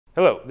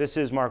Hello, this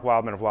is Mark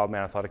Wildman of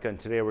Wildman Athletica, and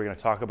today we're going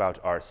to talk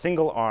about our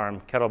single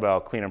arm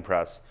kettlebell clean and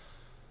press.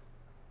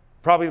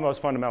 Probably the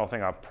most fundamental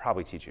thing I'll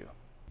probably teach you.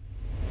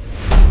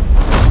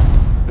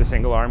 The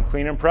single arm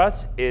clean and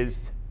press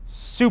is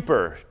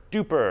super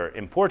duper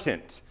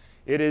important.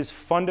 It is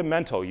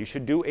fundamental. You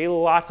should do a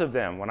lot of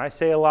them. When I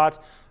say a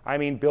lot, I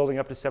mean building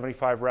up to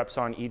 75 reps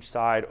on each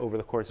side over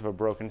the course of a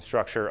broken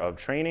structure of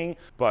training,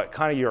 but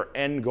kind of your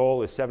end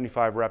goal is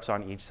 75 reps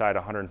on each side,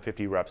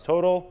 150 reps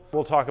total.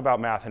 We'll talk about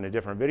math in a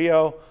different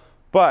video,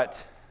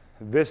 but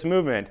this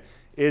movement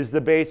is the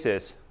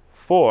basis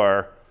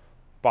for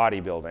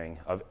bodybuilding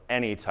of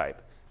any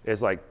type.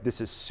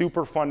 This is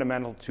super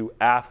fundamental to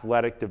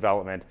athletic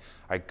development.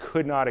 I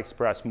could not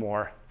express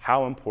more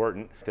how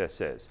important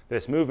this is.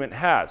 This movement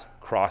has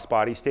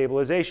cross-body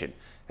stabilization.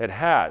 It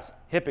has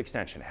hip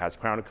extension, it has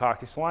crown to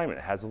coccyx alignment,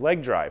 it has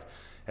leg drive,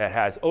 it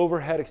has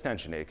overhead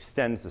extension. It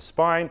extends the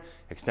spine,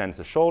 extends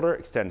the shoulder,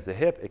 extends the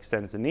hip,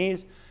 extends the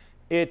knees.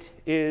 It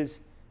is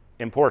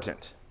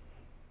important.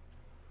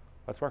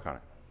 Let's work on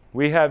it.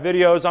 We have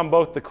videos on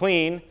both the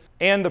clean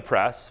and the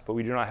press, but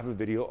we do not have a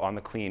video on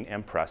the clean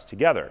and press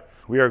together.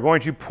 We are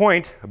going to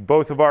point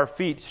both of our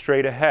feet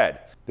straight ahead.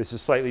 This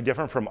is slightly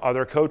different from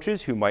other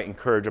coaches who might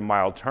encourage a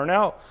mild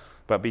turnout,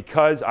 but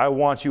because I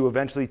want you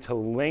eventually to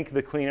link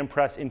the clean and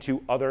press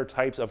into other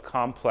types of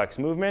complex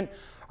movement,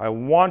 I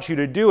want you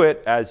to do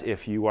it as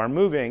if you are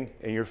moving,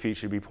 and your feet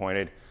should be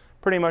pointed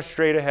pretty much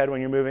straight ahead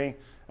when you're moving,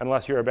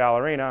 unless you're a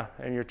ballerina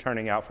and you're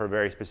turning out for a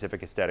very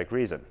specific aesthetic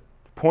reason.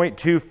 Point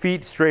 2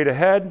 feet straight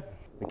ahead.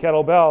 The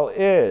kettlebell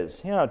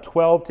is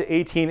 12 to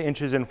 18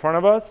 inches in front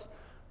of us.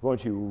 We're going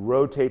to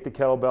rotate the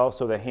kettlebell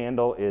so the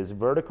handle is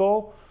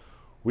vertical.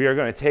 We are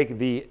going to take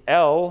the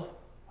L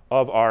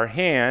of our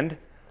hand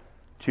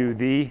to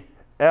the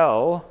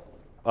L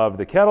of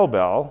the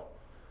kettlebell,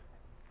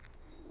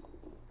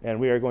 and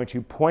we are going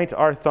to point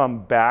our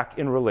thumb back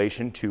in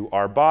relation to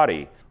our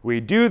body. We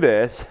do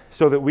this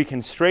so that we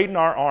can straighten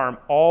our arm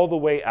all the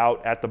way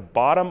out at the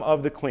bottom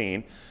of the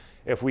clean.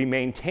 If we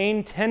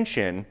maintain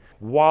tension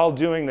while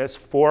doing this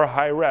for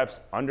high reps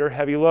under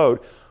heavy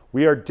load,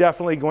 we are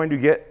definitely going to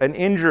get an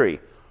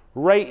injury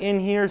right in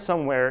here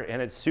somewhere,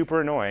 and it's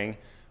super annoying.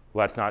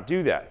 Let's not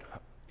do that.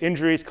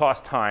 Injuries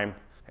cost time,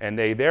 and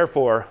they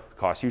therefore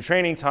cost you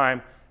training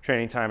time.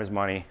 Training time is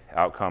money,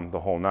 outcome the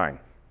whole nine.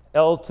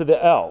 L to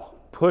the L.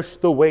 Push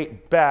the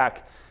weight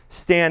back,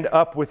 stand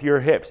up with your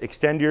hips,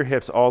 extend your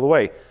hips all the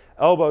way.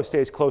 Elbow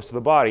stays close to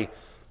the body,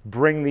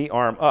 bring the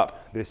arm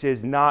up. This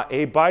is not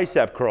a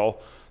bicep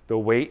curl. The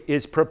weight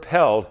is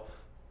propelled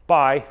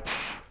by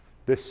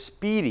the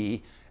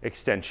speedy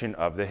extension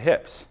of the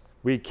hips.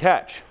 We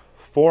catch.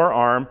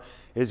 Forearm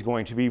is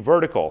going to be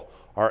vertical.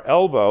 Our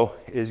elbow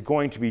is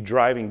going to be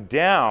driving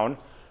down,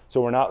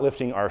 so we're not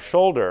lifting our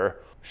shoulder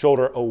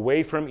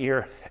away from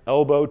ear,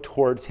 elbow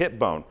towards hip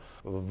bone.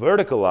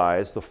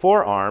 Verticalize the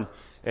forearm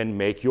and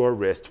make your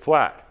wrist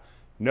flat.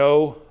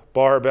 No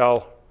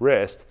barbell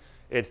wrist.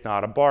 It's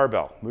not a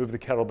barbell. Move the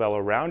kettlebell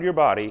around your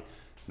body,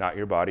 not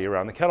your body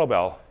around the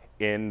kettlebell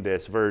in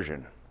this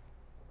version.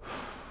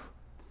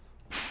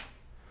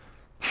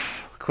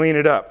 Clean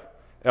it up.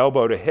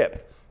 Elbow to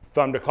hip,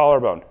 thumb to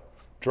collarbone.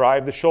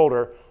 Drive the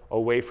shoulder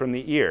away from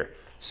the ear.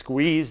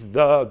 Squeeze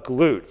the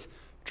glutes.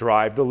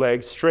 Drive the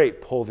legs straight.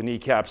 Pull the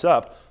kneecaps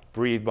up.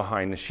 Breathe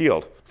behind the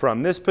shield.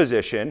 From this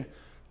position,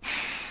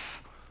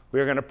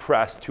 we're going to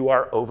press to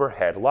our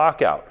overhead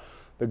lockout.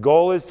 The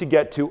goal is to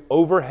get to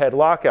overhead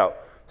lockout,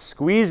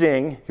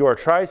 squeezing your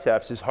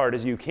triceps as hard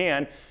as you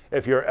can.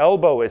 If your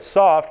elbow is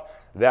soft,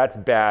 that's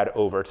bad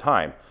over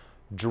time.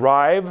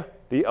 Drive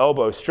the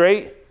elbow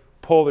straight.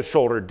 Pull the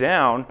shoulder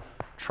down.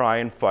 Try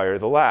and fire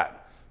the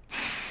lat.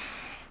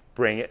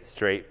 Bring it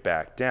straight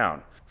back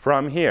down.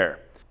 From here,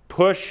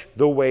 push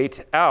the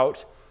weight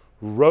out,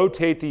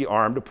 rotate the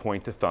arm to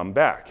point the thumb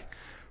back.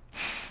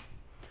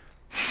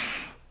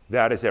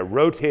 That is a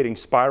rotating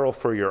spiral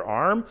for your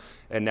arm,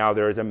 and now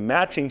there is a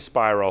matching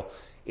spiral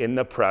in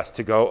the press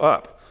to go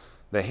up.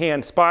 The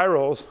hand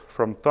spirals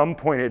from thumb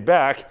pointed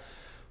back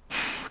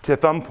to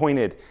thumb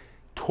pointed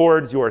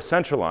towards your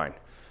center line.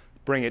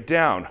 Bring it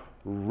down,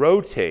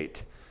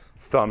 rotate,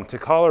 thumb to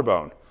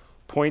collarbone,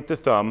 point the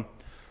thumb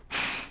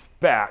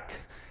back,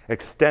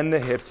 extend the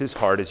hips as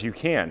hard as you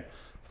can,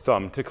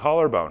 thumb to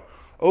collarbone,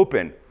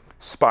 open,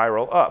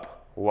 spiral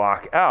up,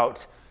 lock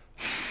out,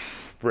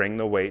 bring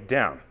the weight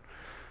down.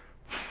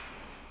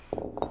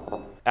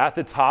 At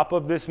the top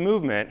of this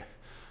movement,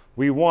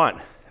 we want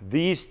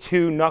these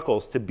two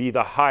knuckles to be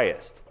the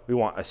highest. We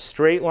want a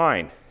straight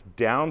line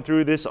down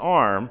through this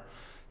arm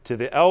to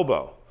the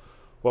elbow.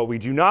 What we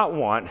do not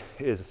want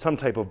is some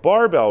type of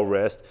barbell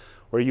wrist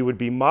where you would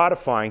be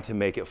modifying to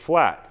make it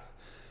flat.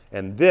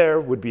 And there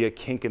would be a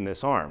kink in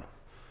this arm.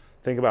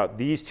 Think about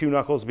these two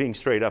knuckles being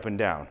straight up and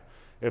down.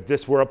 If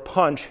this were a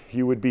punch,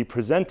 you would be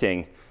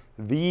presenting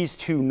these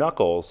two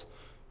knuckles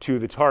to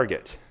the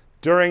target.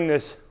 During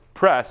this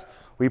press,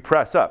 we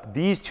press up.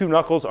 These two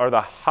knuckles are the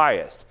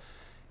highest.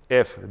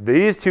 If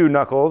these two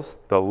knuckles,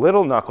 the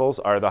little knuckles,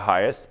 are the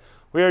highest,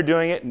 we are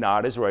doing it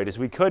not as right as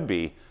we could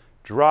be.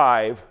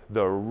 Drive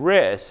the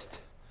wrist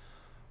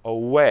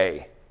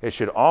away. It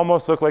should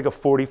almost look like a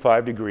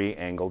 45-degree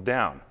angle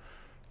down.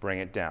 Bring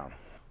it down.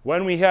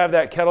 When we have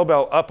that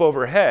kettlebell up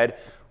overhead,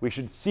 we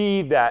should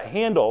see that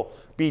handle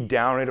be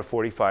down at a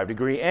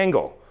 45-degree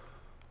angle.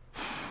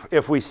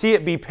 If we see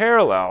it be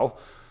parallel,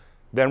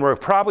 then we're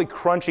probably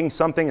crunching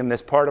something in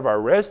this part of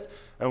our wrist,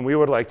 and we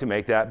would like to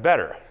make that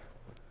better.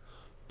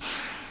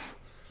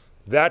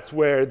 That's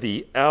where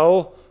the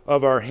L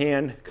of our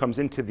hand comes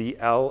into the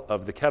L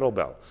of the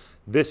kettlebell.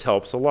 This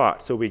helps a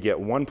lot. So we get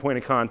one point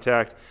of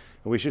contact,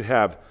 and we should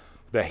have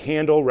the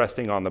handle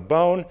resting on the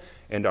bone,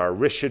 and our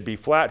wrist should be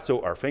flat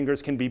so our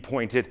fingers can be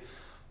pointed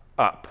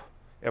up.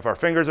 If our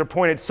fingers are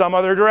pointed some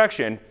other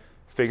direction,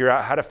 figure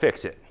out how to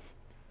fix it.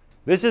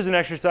 This is an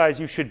exercise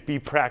you should be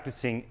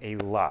practicing a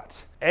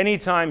lot.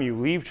 Anytime you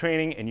leave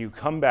training and you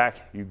come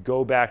back, you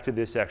go back to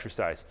this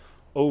exercise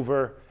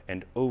over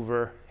and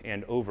over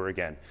and over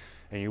again.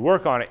 And you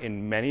work on it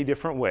in many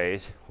different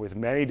ways with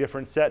many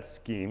different set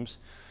schemes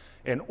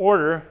in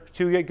order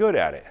to get good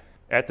at it.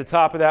 At the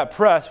top of that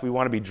press, we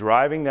want to be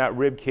driving that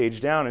rib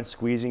cage down and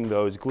squeezing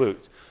those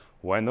glutes.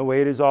 When the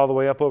weight is all the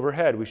way up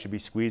overhead, we should be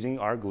squeezing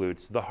our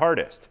glutes the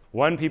hardest.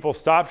 When people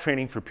stop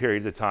training for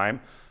periods of time,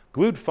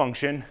 glute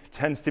function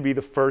tends to be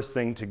the first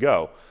thing to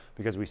go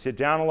because we sit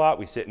down a lot,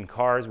 we sit in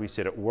cars, we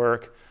sit at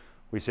work,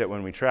 we sit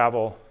when we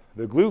travel.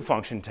 The glute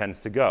function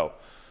tends to go.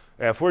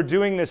 If we're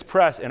doing this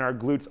press and our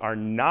glutes are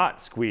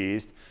not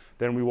squeezed,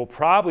 then we will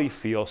probably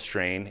feel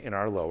strain in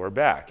our lower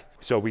back.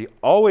 So we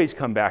always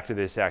come back to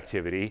this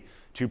activity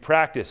to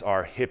practice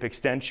our hip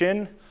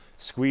extension,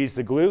 squeeze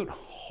the glute,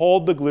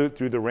 hold the glute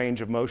through the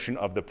range of motion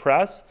of the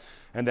press,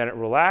 and then it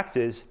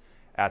relaxes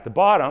at the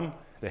bottom,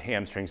 the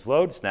hamstrings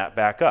load, snap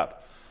back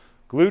up.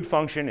 Glute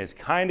function is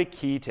kind of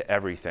key to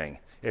everything.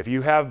 If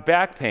you have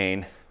back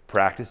pain,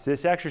 practice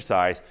this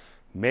exercise.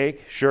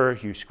 Make sure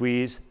you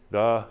squeeze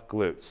the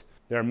glutes.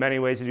 There are many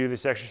ways to do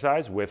this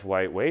exercise with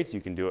light weights.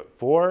 You can do it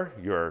for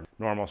your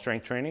normal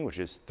strength training, which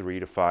is 3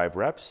 to 5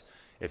 reps.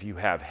 If you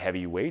have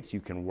heavy weights, you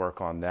can work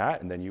on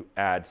that, and then you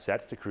add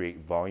sets to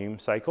create volume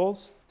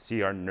cycles.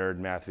 See our nerd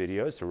math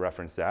videos to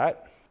reference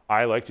that.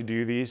 I like to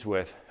do these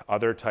with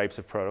other types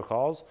of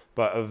protocols,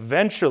 but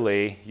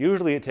eventually,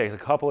 usually it takes a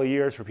couple of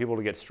years for people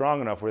to get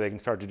strong enough where they can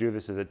start to do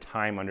this as a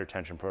time under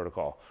tension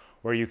protocol,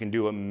 where you can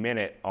do a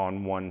minute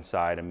on one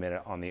side, a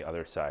minute on the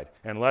other side,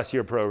 unless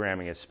your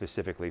programming is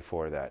specifically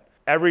for that.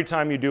 Every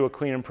time you do a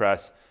clean and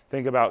press,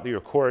 think about your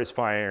core is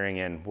firing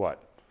in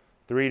what?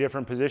 3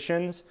 different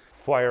positions.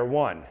 Fire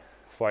 1,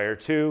 fire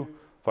 2,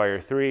 fire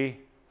 3,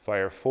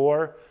 fire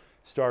 4.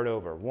 Start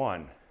over.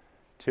 1,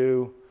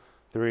 2,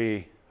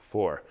 3,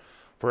 4.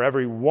 For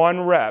every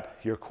 1 rep,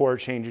 your core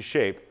changes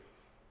shape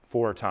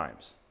 4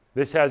 times.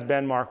 This has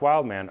been Mark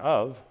Wildman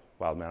of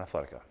Wildman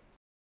Athletica.